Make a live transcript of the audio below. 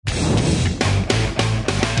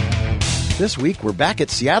This week, we're back at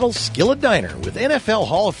Seattle's Skillet Diner with NFL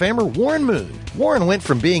Hall of Famer Warren Moon. Warren went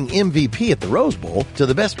from being MVP at the Rose Bowl to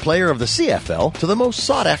the best player of the CFL to the most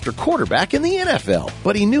sought-after quarterback in the NFL.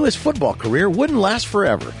 But he knew his football career wouldn't last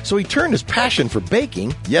forever, so he turned his passion for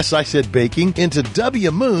baking, yes, I said baking, into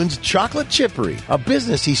W. Moon's Chocolate Chippery, a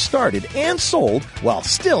business he started and sold while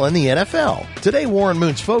still in the NFL. Today, Warren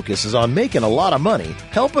Moon's focus is on making a lot of money,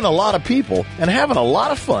 helping a lot of people, and having a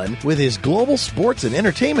lot of fun with his global sports and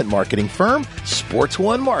entertainment marketing firm, Sports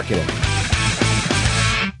One Marketing.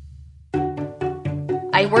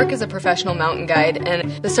 I work as a professional mountain guide,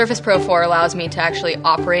 and the Surface Pro 4 allows me to actually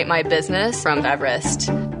operate my business from Everest.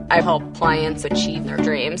 I help clients achieve their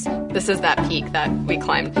dreams. This is that peak that we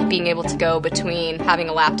climbed. Being able to go between having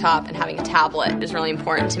a laptop and having a tablet is really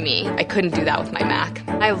important to me. I couldn't do that with my Mac.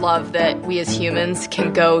 I love that we as humans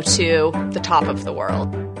can go to the top of the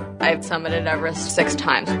world. I've summited Everest 6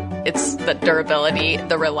 times. It's the durability,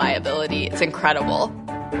 the reliability. It's incredible.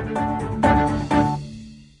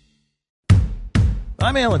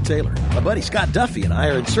 I'm Alan Taylor. My buddy Scott Duffy and I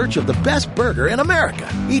are in search of the best burger in America.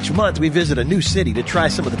 Each month we visit a new city to try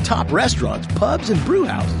some of the top restaurants, pubs, and brew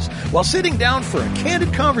houses while sitting down for a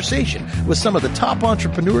candid conversation with some of the top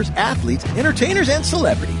entrepreneurs, athletes, entertainers, and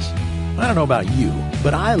celebrities. I don't know about you,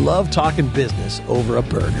 but I love talking business over a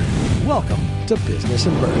burger. Welcome to Business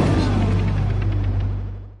and Burgers.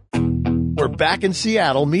 We're back in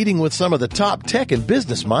Seattle meeting with some of the top tech and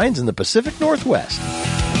business minds in the Pacific Northwest.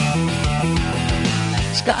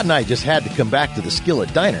 Scott and I just had to come back to the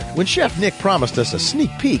Skillet Diner when Chef Nick promised us a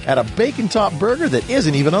sneak peek at a bacon top burger that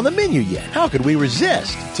isn't even on the menu yet. How could we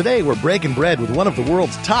resist? Today, we're breaking bread with one of the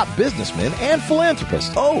world's top businessmen and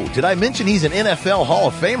philanthropists. Oh, did I mention he's an NFL Hall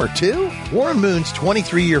of Famer too? Warren Moon's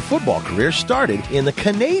 23-year football career started in the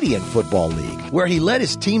Canadian Football League, where he led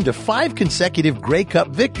his team to 5 consecutive Grey Cup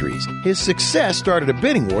victories. His success started a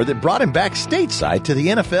bidding war that brought him back stateside to the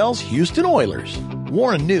NFL's Houston Oilers.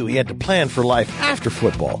 Warren knew he had to plan for life after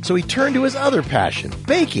football, so he turned to his other passion,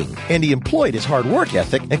 baking, and he employed his hard work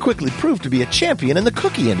ethic and quickly proved to be a champion in the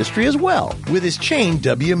cookie industry as well, with his chain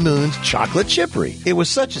W. Moon's Chocolate Chippery. It was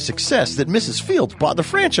such a success that Mrs. Fields bought the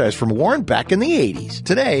franchise from Warren back in the 80s.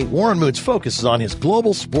 Today, Warren Moon's focus is on his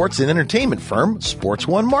global sports and entertainment firm, Sports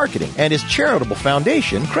One Marketing, and his charitable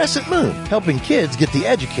foundation, Crescent Moon, helping kids get the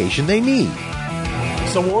education they need.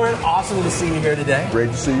 So Warren, awesome to see you here today. Great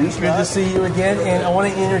to see you, Scott. Good to see you again, and I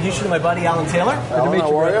want to introduce you to my buddy Alan Taylor. Good to meet you,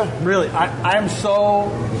 brother. Really, I am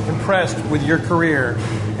so impressed with your career,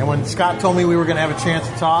 and when Scott told me we were going to have a chance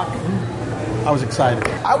to talk, I was excited.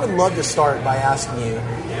 I would love to start by asking you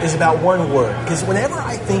is about one word, because whenever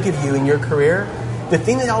I think of you and your career, the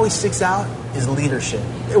thing that always sticks out is leadership.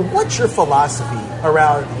 What's your philosophy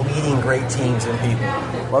around leading great teams and people?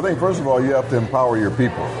 Well, I think, first of all, you have to empower your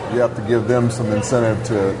people. You have to give them some incentive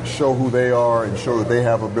to show who they are and show that they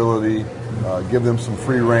have ability, give them some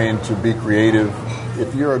free rein to be creative.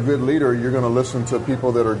 If you're a good leader, you're going to listen to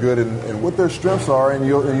people that are good and what their strengths are, and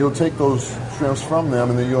you'll take those strengths from them,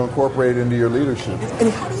 and then you'll incorporate it into your leadership. And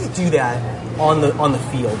how do you do that on the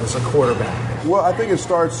field as a quarterback? Well, I think it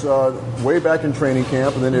starts way back in training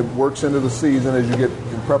camp, and then it works into the season as you get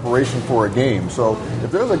in preparation for a game. So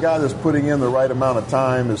if there's a guy that's putting in the right amount of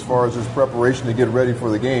time as far as his preparation to get ready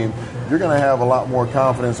for the game, you're going to have a lot more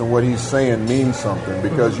confidence in what he's saying means something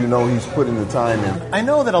because you know he's putting the time in. I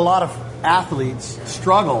know that a lot of athletes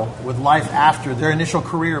struggle with life after their initial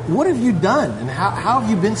career. What have you done, and how have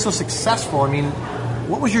you been so successful? I mean,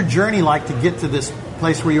 what was your journey like to get to this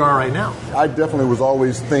place where you are right now? I definitely was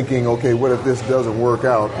always thinking, okay, what if this doesn't work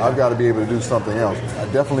out? I've got to be able to do something else.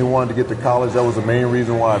 I definitely wanted to get to college. That was the main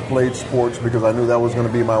reason why I played sports, because I knew that was going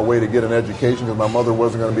to be my way to get an education, because my mother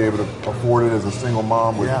wasn't going to be able to afford it as a single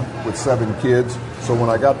mom with 7 kids. So when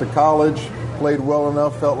I got to college, played well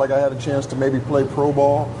enough, felt like I had a chance to maybe play pro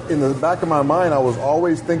ball. In the back of my mind, I was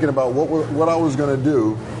always thinking about what I was going to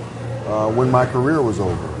do when my career was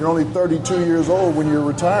over. You're only 32 years old when you're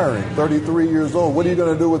retiring, 33 years old. What are you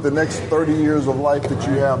going to do with the next 30 years of life that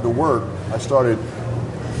you have to work? I started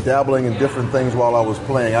dabbling in different things while I was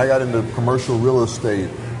playing. I got into commercial real estate.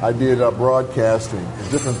 I did broadcasting,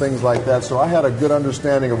 different things like that. So I had a good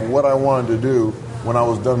understanding of what I wanted to do when I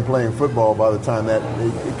was done playing football by the time that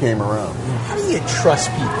it came around. How do you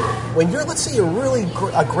trust people? When you're, let's say you're really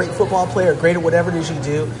a great football player, great at whatever it is you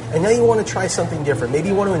do, and now you want to try something different. Maybe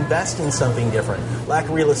you want to invest in something different, like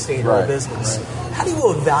real estate or a business. Right. How do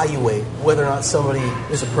you evaluate whether or not somebody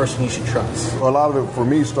is a person you should trust? Well, a lot of it for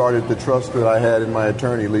me started the trust that I had in my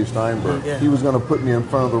attorney, Lee Steinberg. Yeah. He was going to put me in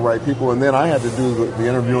front of the right people, and then I had to do the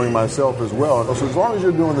interviewing myself as well. So as long as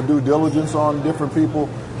you're doing the due diligence on different people,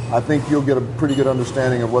 I think you'll get a pretty good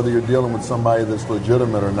understanding of whether you're dealing with somebody that's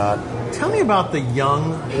legitimate or not. Tell me about the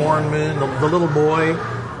young Warren Moon, the little boy.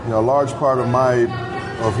 A large part of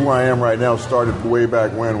who I am right now started way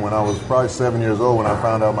back when I was probably 7 years old when I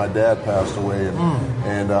found out my dad passed away,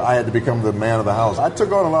 and I had to become the man of the house. I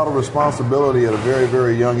took on a lot of responsibility at a very,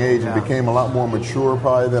 very young age and became a lot more mature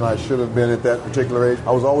probably than I should have been at that particular age.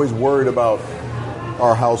 I was always worried about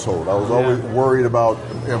our household. I was always worried about,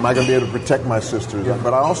 am I going to be able to protect my sisters? Yeah.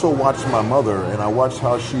 But I also watched my mother, and I watched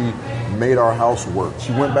how she made our house work.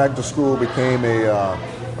 She went back to school, became a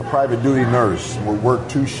private duty nurse. We worked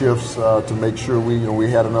 2 shifts to make sure we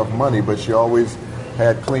had enough money, but she always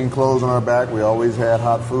had clean clothes on our back. We always had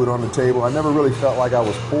hot food on the table. I never really felt like I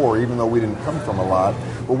was poor, even though we didn't come from a lot.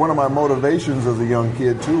 But one of my motivations as a young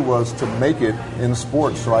kid, too, was to make it in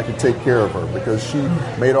sports so I could take care of her, because she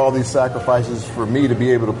made all these sacrifices for me to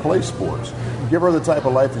be able to play sports. Give her the type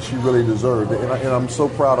of life that she really deserved, and I'm so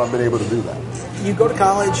proud I've been able to do that. You go to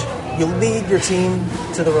college, you lead your team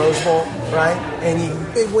to the Rose Bowl, right? And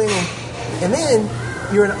you big win, and then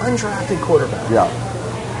you're an undrafted quarterback. Yeah.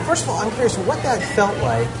 First of all, I'm curious what that felt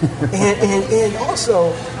like, and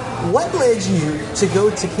also what led you to go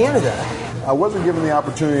to Canada. I wasn't given the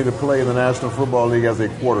opportunity to play in the National Football League as a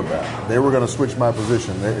quarterback. They were going to switch my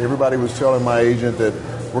position. Everybody was telling my agent that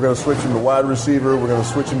we're going to switch him to wide receiver, we're going to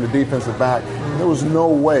switch him to defensive back. There was no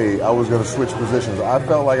way I was going to switch positions. I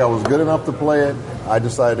felt like I was good enough to play it. I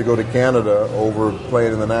decided to go to Canada over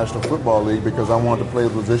playing in the National Football League because I wanted to play the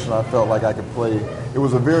position I felt like I could play. It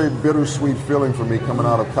was a very bittersweet feeling for me coming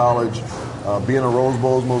out of college, being a Rose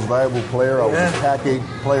Bowl's most valuable player. I was a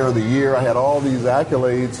PAC-8 Player of the Year. I had all these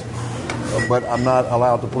accolades, but I'm not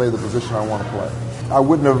allowed to play the position I want to play. I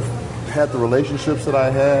wouldn't have had the relationships that I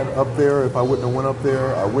had up there if I wouldn't have went up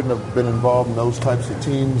there. I wouldn't have been involved in those types of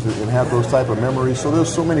teams and had those type of memories. So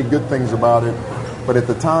there's so many good things about it. But at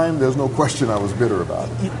the time, there's no question I was bitter about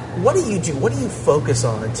it. What do you do? What do you focus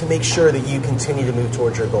on to make sure that you continue to move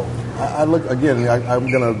towards your goal? I look, again,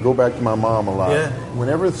 I'm going to go back to my mom a lot. Yeah.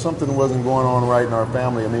 Whenever something wasn't going on right in our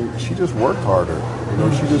family, I mean, she just worked harder.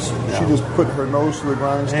 She just put her nose to the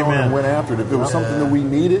grindstone and went after it. If there was something that we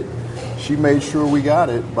needed, she made sure we got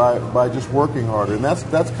it by just working harder. And that's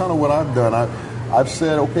kind of what I've done. I've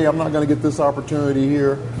said, okay, I'm not going to get this opportunity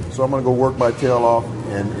here, so I'm going to go work my tail off.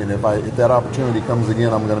 And if that opportunity comes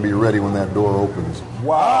again, I'm going to be ready when that door opens.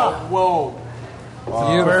 Wow. Whoa.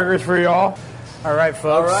 Few burgers for y'all. All right,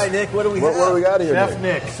 folks. All right, Nick, what do we What do we got here, Chef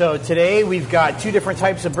Nick? So today we've got 2 different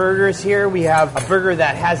types of burgers here. We have a burger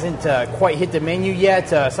that hasn't quite hit the menu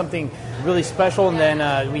yet, something really special, and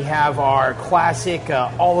then we have our classic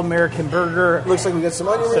all-American burger. Looks like we got some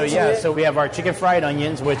onion rings. So we have our chicken fried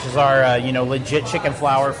onions, which is our legit chicken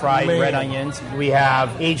flour fried red onions. We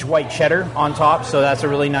have aged white cheddar on top, so that's a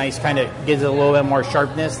really nice kind of gives it a little bit more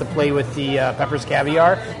sharpness to play with the peppers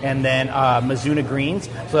caviar, and then Mizuna greens,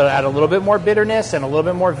 so that'll add a little bit more bitterness and a little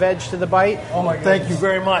bit more veg to the bite. Oh my! Thank you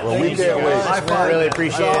very much. Well, we can't wait. I really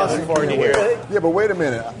appreciate it. Look forward to hearing it. Yeah, but wait a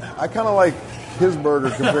minute. I kind of like his burger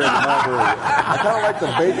compared to my burger. I kind of like the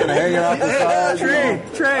bacon hanging out the side.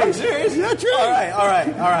 Trey. Serious? Yeah, Trey. All right.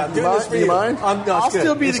 I'm doing this for you. Mind? I'll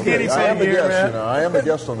still be the guinea I am pig the here, guest, man. I am the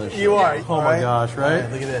guest on this show. You are. Oh my gosh! Right?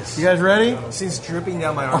 Look at this. You guys ready? This is dripping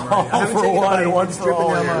down my arm. All I haven't for taken a one bite. and one's It's dripping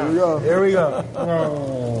dripping down down my my arm. arm. Here we go.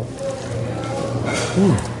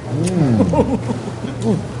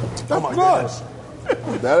 Oh my goodness.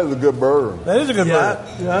 That is a good burger. That is a good burger.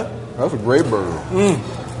 Yeah. That's a great burger.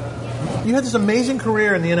 You had this amazing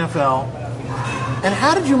career in the NFL. And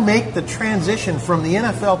how did you make the transition from the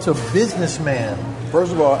NFL to businessman?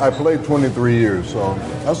 First of all, I played 23 years, so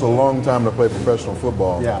that's a long time to play professional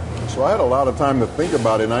football. Yeah. So I had a lot of time to think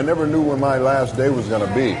about it, and I never knew when my last day was going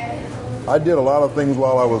to be. I did a lot of things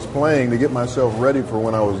while I was playing to get myself ready for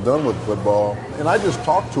when I was done with football. And I just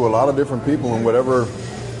talked to a lot of different people in whatever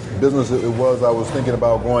business it was I was thinking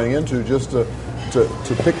about going into, just to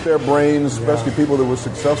pick their brains, especially people that were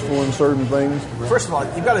successful in certain things. First of all,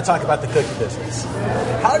 you've got to talk about the cookie business.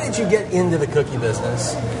 How did you get into the cookie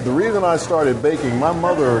business? The reason I started baking, my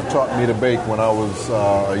mother taught me to bake when I was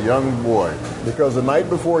a young boy, because the night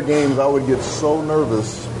before games I would get so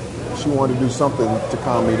nervous. She wanted to do something to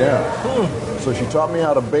calm me down. So she taught me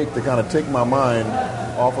how to bake to kind of take my mind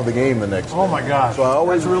off of the game the next day. Oh my gosh. So I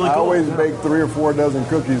always cool. bake 3 or 4 dozen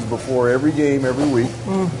cookies before every game, every week.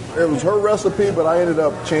 It was her recipe, but I ended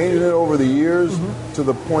up changing it over the years to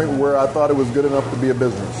the point where I thought it was good enough to be a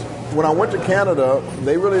business. When I went to Canada,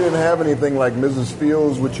 they really didn't have anything like Mrs.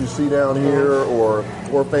 Fields, which you see down here, or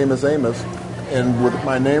Famous Amos. And with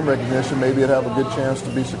my name recognition, maybe I'd have a good chance to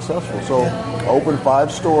be successful. So I opened 5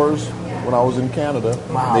 stores when I was in Canada.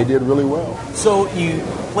 Wow. They did really well. So you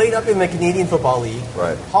played up in the Canadian Football League.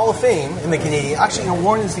 Right. Hall of Fame in the Canadian. Actually,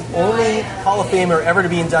 Warren is the only Hall of Famer ever to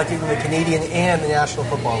be inducted in the Canadian and the National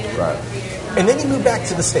Football League. Right. And then you moved back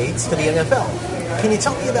to the States, to the NFL. Can you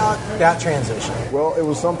tell me about that transition? Well, it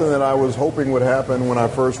was something that I was hoping would happen when I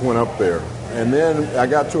first went up there. And then I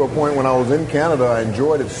got to a point when I was in Canada, I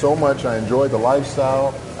enjoyed it so much. I enjoyed the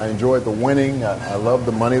lifestyle. I enjoyed the winning. I loved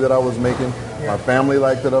the money that I was making. My family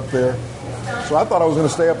liked it up there. So I thought I was going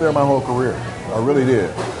to stay up there my whole career. I really did.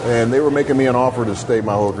 And they were making me an offer to stay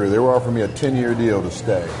my whole career. They were offering me a 10-year deal to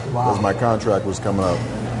stay as my contract was coming up.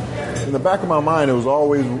 In the back of my mind, I was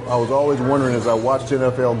always wondering as I watched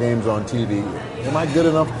NFL games on TV, am I good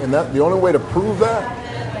enough? And the only way to prove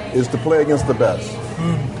that is to play against the best.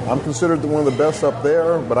 I'm considered one of the best up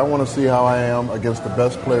there, but I want to see how I am against the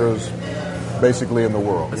best players basically in the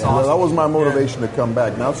world. Awesome. That was my motivation to come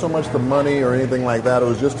back. Not so much the money or anything like that. It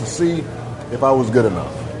was just to see if I was good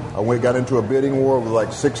enough. I got into a bidding war with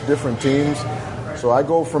like 6 different teams. So I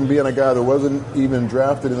go from being a guy that wasn't even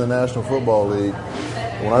drafted in the National Football League.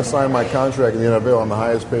 When I signed my contract in the NFL, I'm the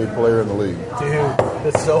highest paid player in the league. Dude,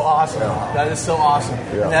 that's so awesome. Yeah. That is so awesome.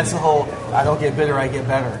 Yeah. And that's the whole, I don't get bitter, I get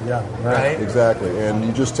better. Yeah, right? Exactly. And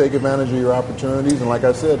you just take advantage of your opportunities. And like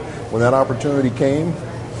I said, when that opportunity came,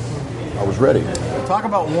 I was ready. Talk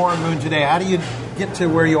about Warren Moon today. How do you get to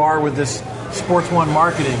where you are with this Sports One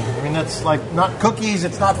marketing? I mean, that's like not cookies,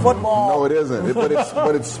 it's not football. No, it isn't. But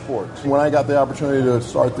it's sports. When I got the opportunity to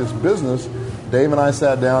start this business, Dave and I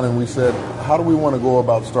sat down and we said, how do we want to go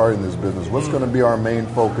about starting this business? What's going to be our main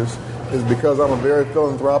focus? Is because I'm a very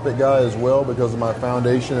philanthropic guy as well, because of my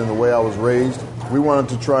foundation and the way I was raised. We wanted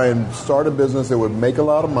to try and start a business that would make a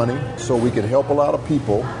lot of money so we could help a lot of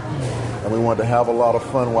people, and we wanted to have a lot of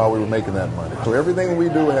fun while we were making that money. So everything we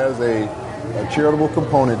do has a charitable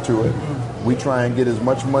component to it. We try and get as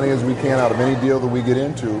much money as we can out of any deal that we get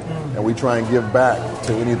into, and we try and give back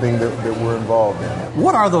to anything that we're involved in.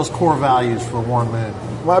 What are those core values for Warren Moon?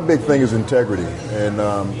 My big thing is integrity, and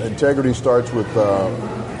integrity starts with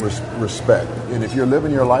respect. And if you're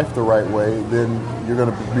living your life the right way, then you're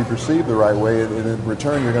going to be perceived the right way, and in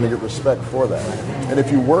return, you're going to get respect for that. And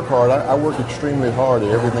if you work hard, I work extremely hard at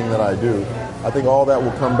everything that I do. I think all that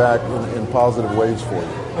will come back in positive ways for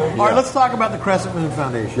you. All right, let's talk about the Crescent Moon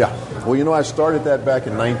Foundation. Yeah. Well, I started that back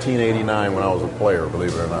in 1989 when I was a player,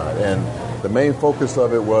 believe it or not. And the main focus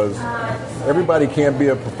of it was everybody can't be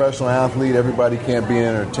a professional athlete, everybody can't be an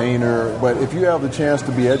entertainer, but if you have the chance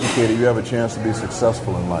to be educated, you have a chance to be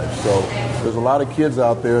successful in life. So there's a lot of kids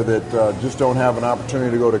out there that just don't have an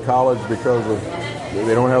opportunity to go to college because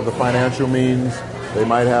they don't have the financial means. They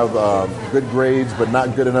might have good grades, but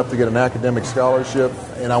not good enough to get an academic scholarship.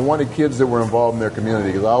 And I wanted kids that were involved in their community,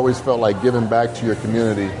 because I always felt like giving back to your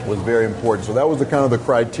community was very important. So that was the kind of the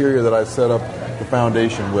criteria that I set up the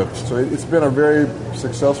foundation with. So it's been a very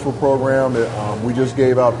successful program. We just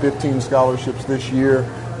gave out 15 scholarships this year.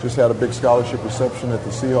 Just had a big scholarship reception at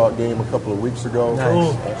the Seahawk game a couple of weeks ago.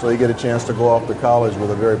 Nice. So you get a chance to go off to college with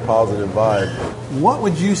a very positive vibe. What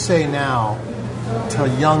would you say now to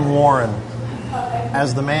young Warren,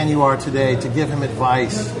 as the man you are today, to give him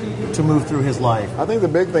advice to move through his life? I think the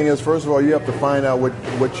big thing is, first of all, you have to find out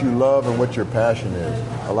what you love and what your passion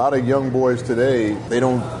is. A lot of young boys today, they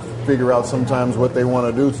don't figure out sometimes what they want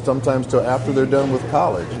to do, sometimes till after they're done with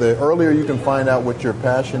college. The earlier you can find out what your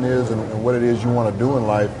passion is and what it is you want to do in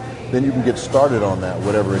life, then you can get started on that,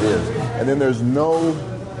 whatever it is. And then there's no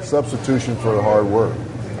substitution for the hard work.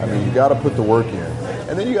 I mean, you got to put the work in.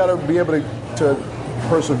 And then you got to be able to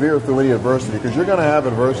persevere through any adversity, because you're going to have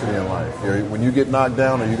adversity in life. When you get knocked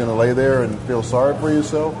down, are you going to lay there and feel sorry for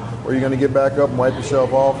yourself, or are you going to get back up and wipe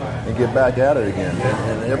yourself off and get back at it again?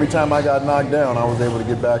 And every time I got knocked down, I was able to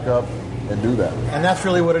get back up and do that. And that's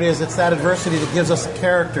really what it is. It's that adversity that gives us a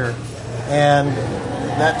character, and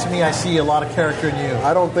that, to me, I see a lot of character in you.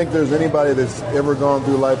 I don't think there's anybody that's ever gone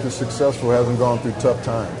through life that's successful who hasn't gone through tough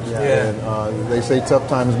times. Yeah. And they say tough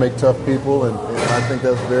times make tough people, and I think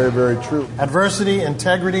that's very, very true. Adversity,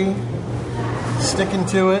 integrity, sticking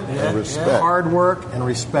to it, respect. Hard work, and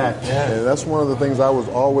respect. Yeah. And that's one of the things I was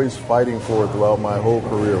always fighting for throughout my whole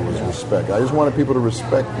career was respect. I just wanted people to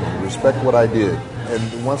respect me, respect what I did.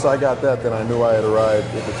 And once I got that, then I knew I had arrived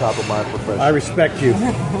at the top of my profession. I respect you.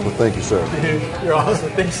 Well, thank you, sir. Dude, you're awesome.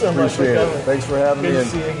 Thanks so much for Appreciate coming. it. Thanks for having Good me. to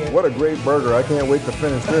see you again. What a great burger. I can't wait to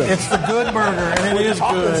finish this. It's the good burger, and it is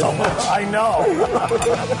good. So much. I know.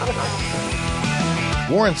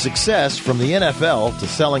 Warren's success, from the NFL to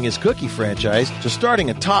selling his cookie franchise to starting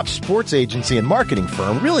a top sports agency and marketing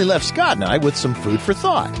firm, really left Scott and I with some food for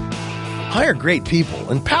thought. Hire great people,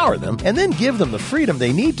 empower them, and then give them the freedom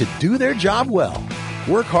they need to do their job well.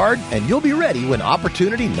 Work hard, and you'll be ready when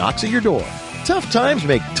opportunity knocks at your door. Tough times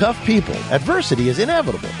make tough people. Adversity is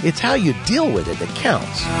inevitable. It's how you deal with it that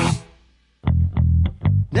counts.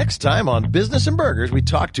 Next time on Business and Burgers, we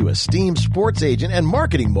talk to esteemed sports agent and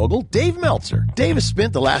marketing mogul Dave Meltzer. Dave has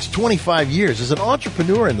spent the last 25 years as an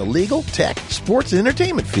entrepreneur in the legal, tech, sports, and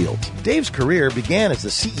entertainment fields. Dave's career began as the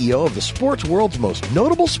CEO of the sports world's most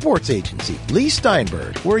notable sports agency, Lee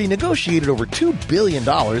Steinberg, where he negotiated over $2 billion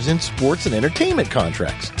in sports and entertainment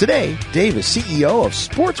contracts. Today, Dave is CEO of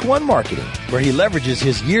Sports One Marketing, where he leverages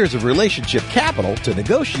his years of relationship capital to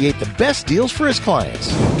negotiate the best deals for his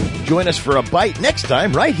clients. Join us for a bite next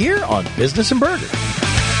time right here on Business and Burgers.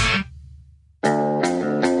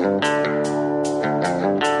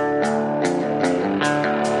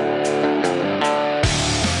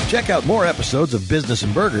 Check out more episodes of Business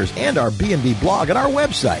and Burgers and our B&B blog at our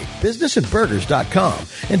website, businessandburgers.com.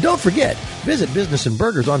 And don't forget, visit Business and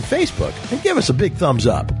Burgers on Facebook and give us a big thumbs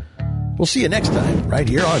up. We'll see you next time right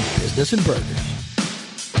here on Business and Burgers.